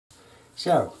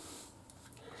So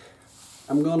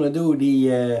I'm gonna do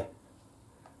the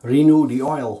renew the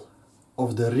oil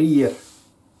of the rear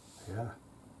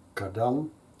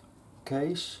cardan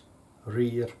case,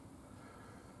 rear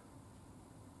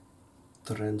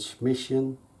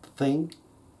transmission thing.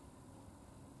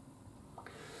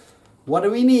 What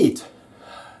do we need?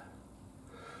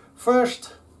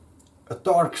 First, a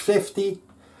torque 50.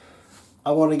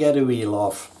 I want to get a wheel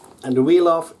off, and the wheel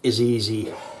off is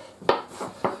easy.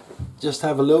 Just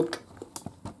have a look.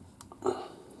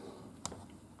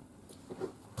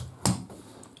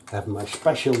 Have my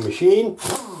special machine.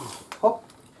 Hop,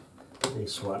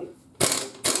 this one.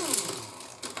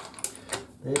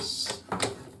 This.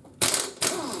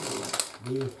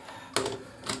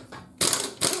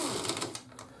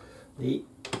 The.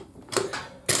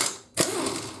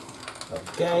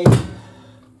 Okay.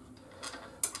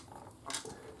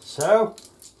 So,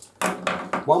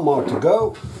 one more to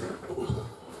go.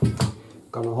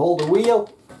 Gonna hold the wheel.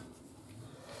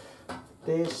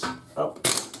 This up.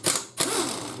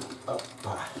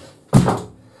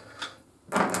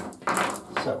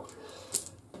 So,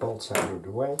 bolts out of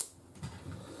the way.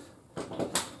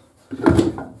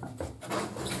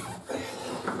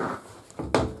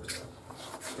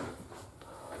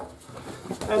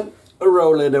 And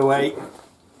roll it away.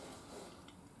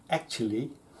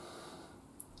 Actually,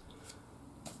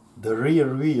 the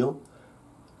rear wheel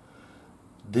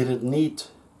didn't need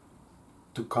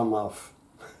to come off.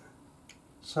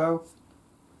 So,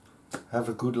 have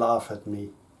a good laugh at me.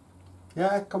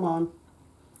 Yeah, come on.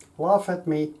 Laugh at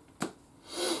me.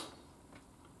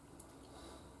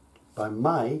 By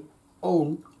my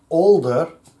own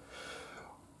older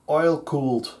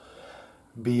oil-cooled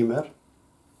Beamer,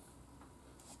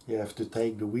 you have to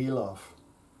take the wheel off.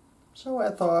 So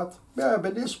I thought, yeah,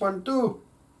 but this one too.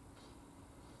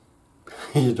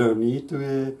 You don't need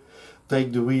to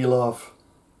take the wheel off.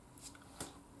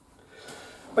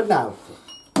 But now,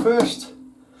 first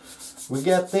we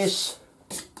get this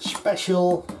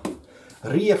special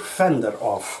rear fender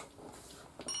off.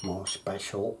 More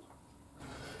special.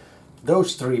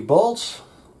 Those 3 bolts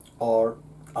are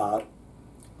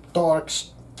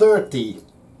Torx 30.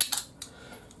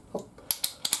 Hop.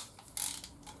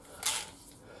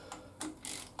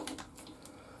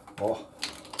 Oh.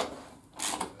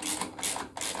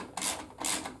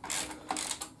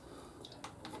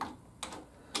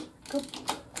 Good.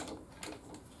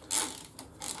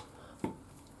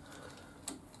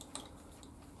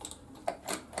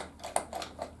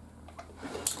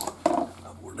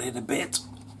 A little bit.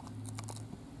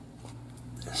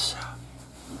 Yes.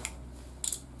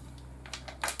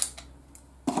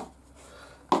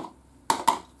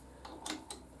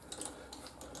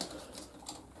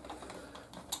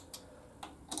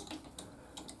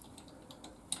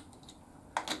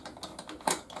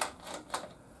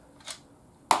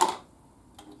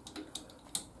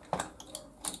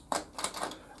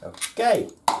 Okay.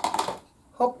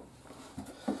 Hop.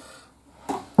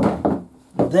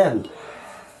 Then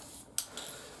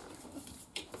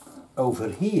over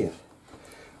here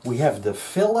we have the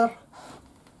filler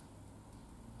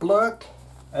plug,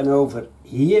 and over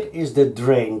here is the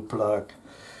drain plug.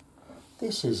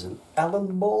 This is an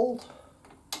Allen bolt,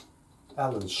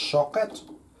 Allen socket,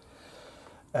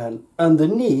 and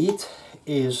underneath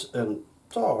is een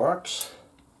Torx,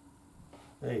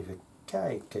 even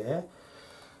kijken,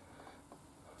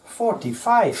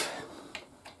 45.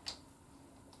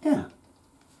 Yeah.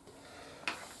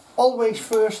 Always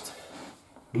first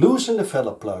loosen the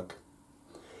filler plug,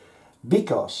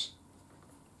 because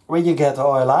when you get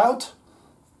oil out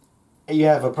and you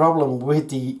have a problem with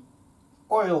the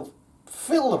oil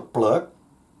filler plug,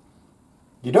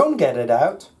 you don't get it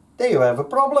out, then you have a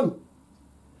problem,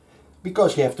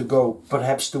 because you have to go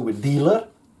perhaps to a dealer.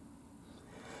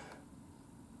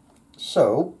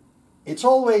 So it's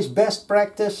always best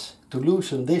practice to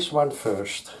loosen this one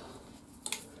first.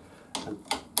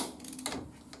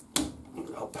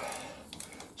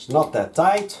 It's not that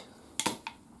tight.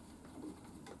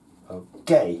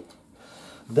 Okay,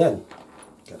 then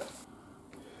get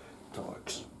a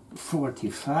Torx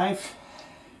 45.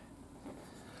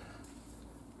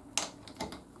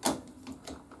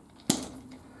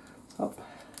 Up.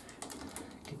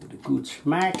 Give it a good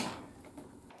smack.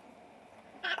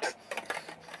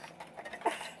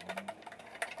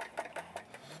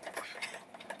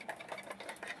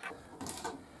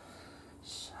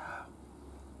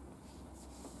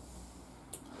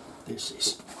 This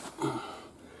is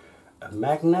a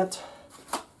magnet.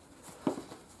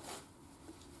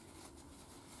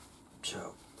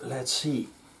 So let's see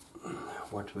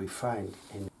what we find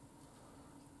in.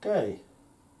 Okay,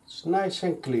 it's nice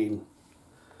and clean.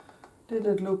 Did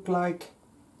it look like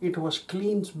it was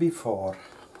cleaned before?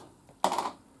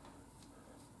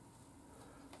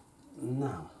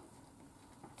 No.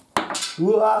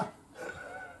 Wah!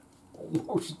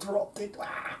 Almost dropped it.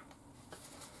 Ah!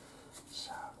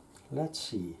 So, let's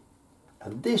see.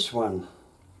 And this one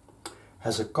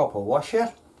has a copper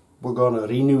washer. We're gonna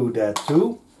renew that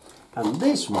too. And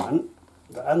this one,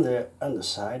 the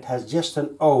underside, has just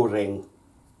an O-ring.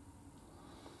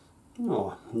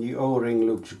 Oh, the O-ring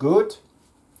looks good.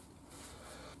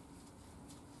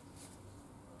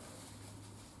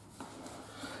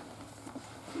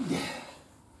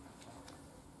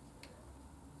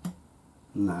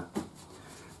 No,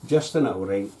 just an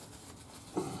O-ring.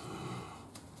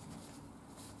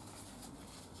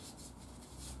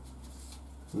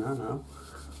 No.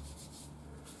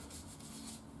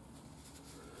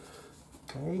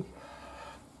 Okay.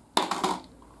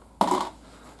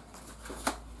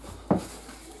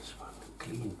 This one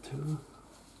clean too.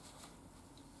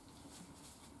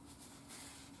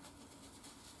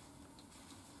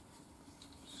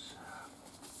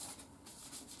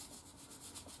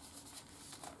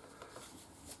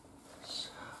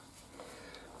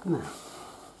 Now,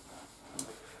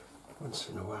 once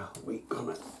in a while we're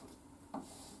gonna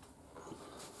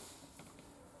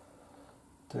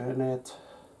turn it.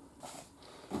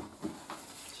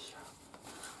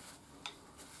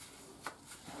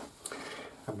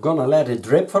 I'm gonna let it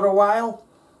drip for a while,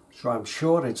 so I'm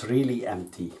sure it's really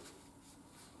empty.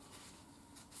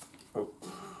 Oh.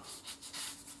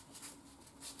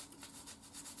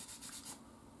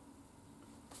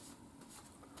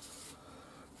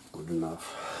 Good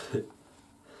enough.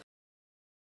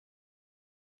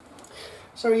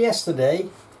 So yesterday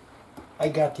I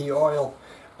got the oil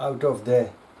out of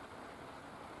the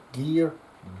gear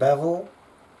bevel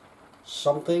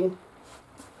something,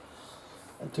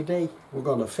 and today we're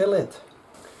gonna fill it.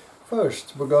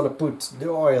 First we're gonna put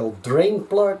the oil drain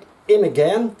plug in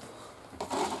again,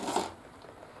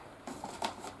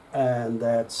 and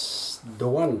that's the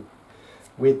one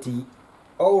with the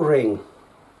O-ring,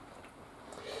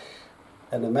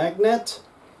 and the magnet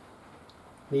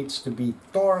needs to be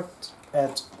torqued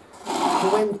at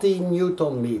 20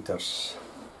 Newton meters.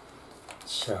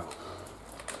 So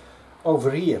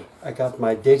over here I got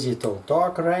my digital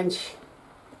torque wrench.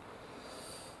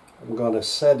 I'm gonna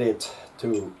set it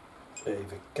to,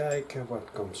 even kijken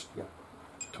what comes, yeah,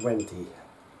 20.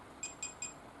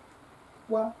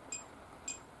 What?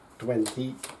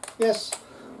 20, yes.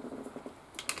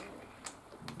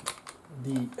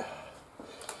 The,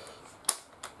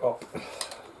 oh.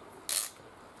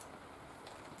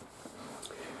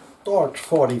 Torque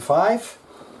 45.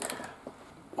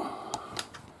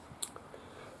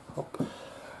 Hop.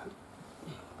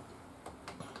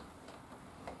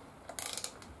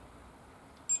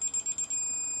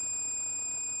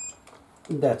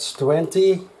 That's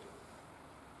 20.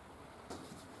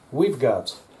 We've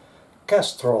got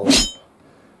Castrol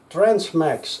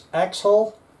Transmax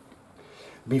axle.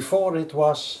 Before it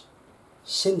was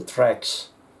Syntrax.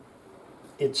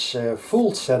 It's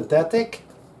full synthetic,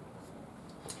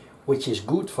 which is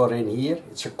good for in here.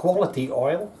 It's a quality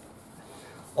oil.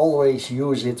 Always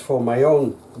use it for my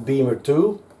own Beamer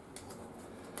too.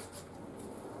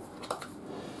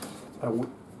 I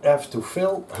have to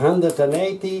fill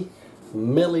 180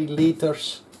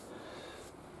 milliliters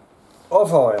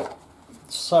of oil.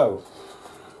 So,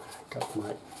 got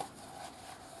my,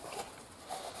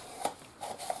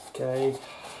 okay.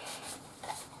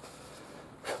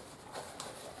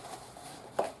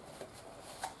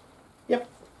 Yep,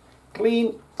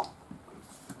 clean.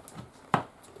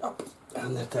 Up,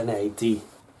 180.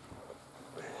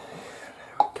 There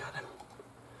we got him.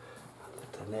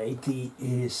 180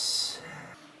 is.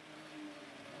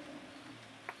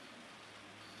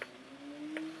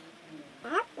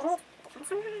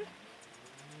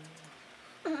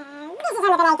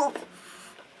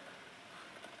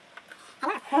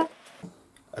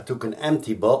 I took an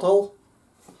empty bottle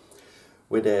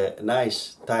with a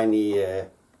nice tiny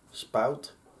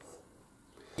spout,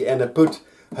 and I put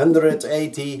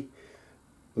 180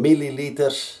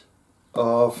 milliliters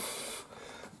of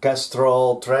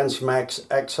Castrol Transmax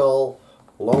axle,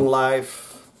 long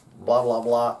life, blah blah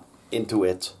blah, into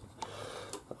it.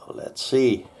 Let's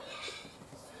see.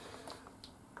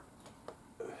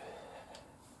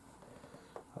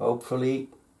 Hopefully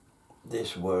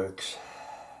this works.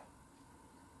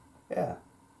 Yeah,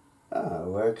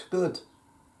 works good.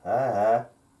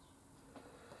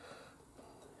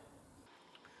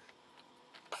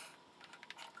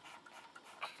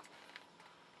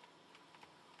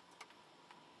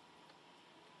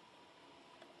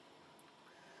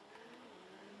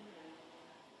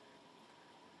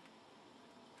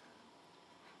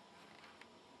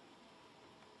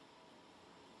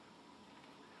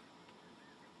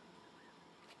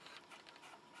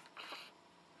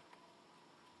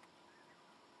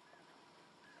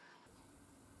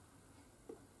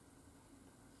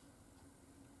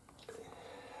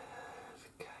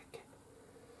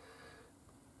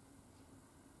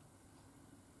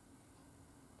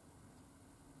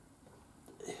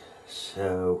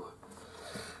 So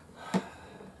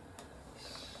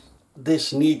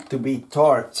this needs to be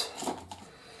torqued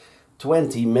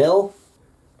 20 mil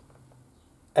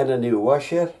and a new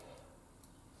washer.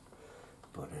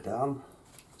 Put it on,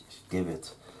 just give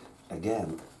it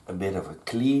again a bit of a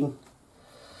clean.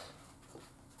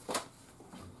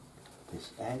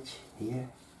 This edge here.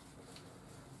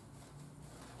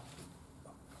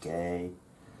 Okay,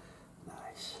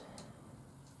 nice.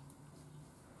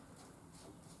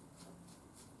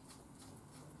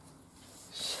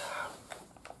 So.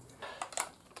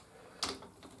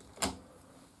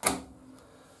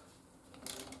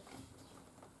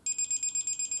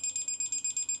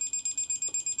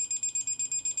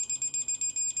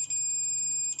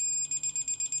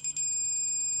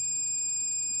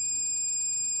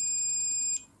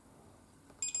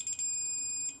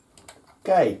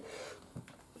 Okay,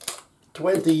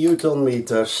 20 Newton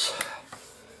meters,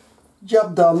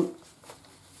 job done,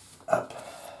 up.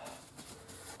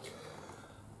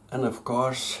 And of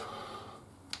course,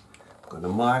 I'm gonna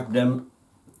mark them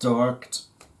torqued,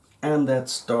 and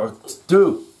that's torqued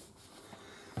too.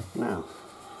 Now,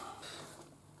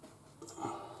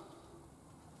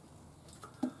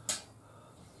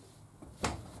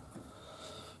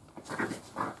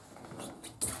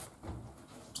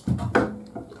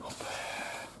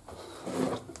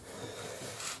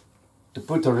 to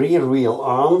put the rear wheel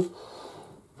on,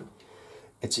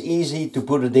 it's easy to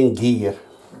put it in gear.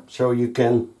 So you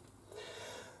can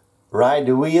ride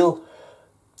the wheel,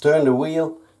 turn the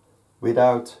wheel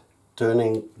without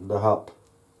turning the hub.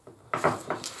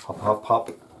 Hop, hop, hop.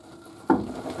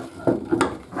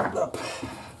 Up.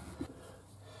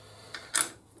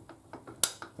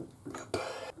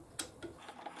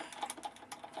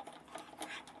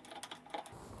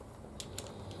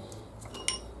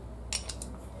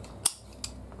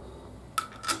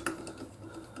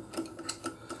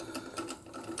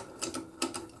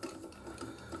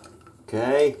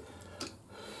 Okay,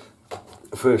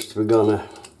 first we're gonna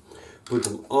put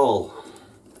them all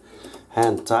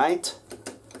hand tight.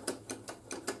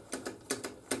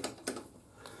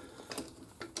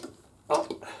 Up.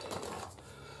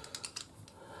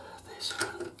 This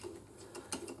one.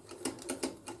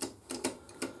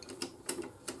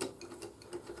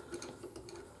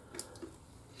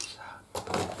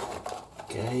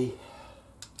 Okay.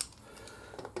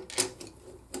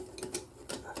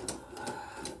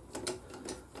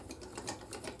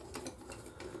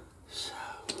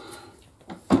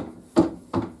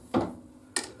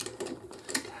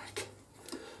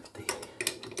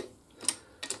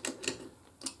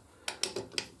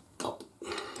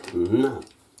 Now,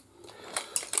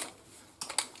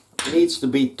 it needs to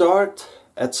be torqued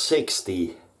at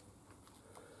 60.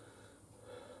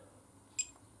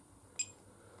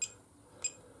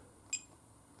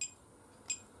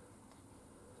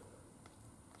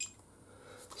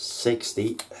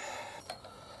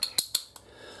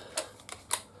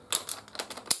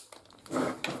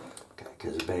 Kijk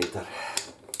eens beter.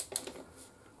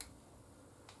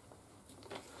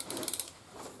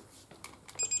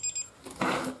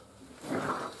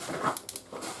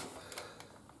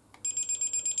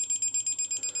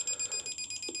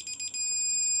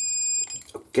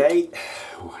 Okay,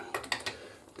 1,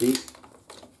 2,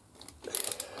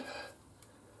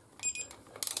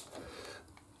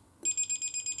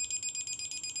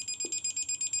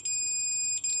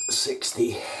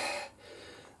 60.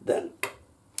 Then,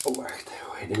 oh,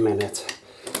 wait a minute.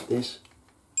 This,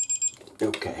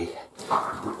 okay,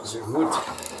 dat was er goed.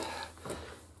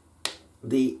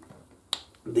 Die.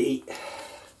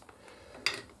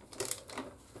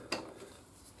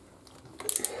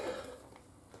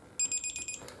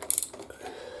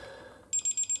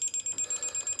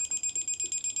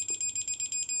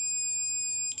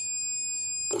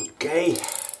 Okay,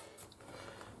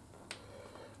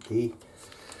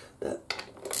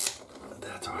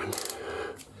 that one.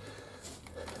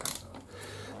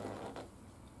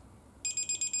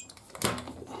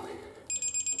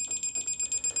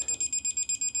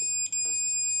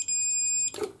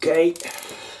 Okay,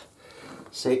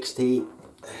 60,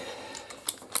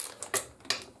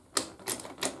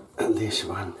 and this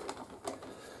one.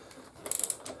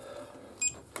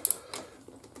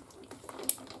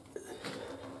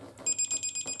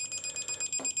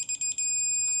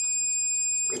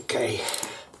 Okay,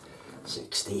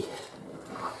 60,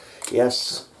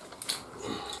 yes.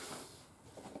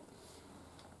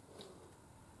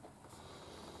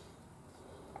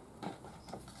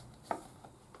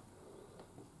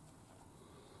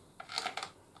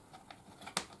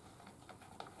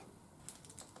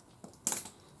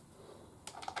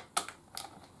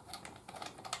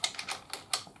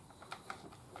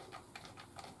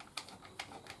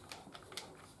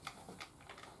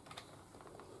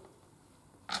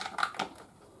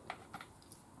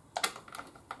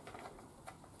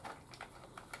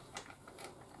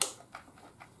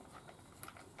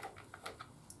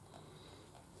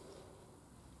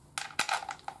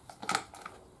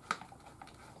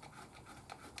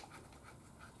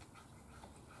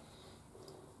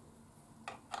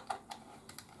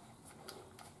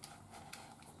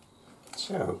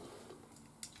 So.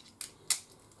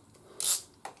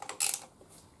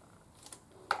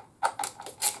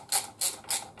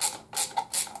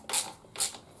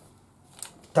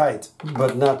 Tight,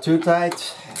 but not too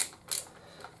tight.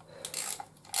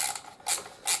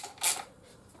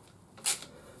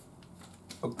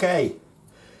 Okay,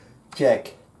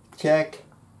 check, check,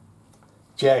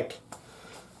 check.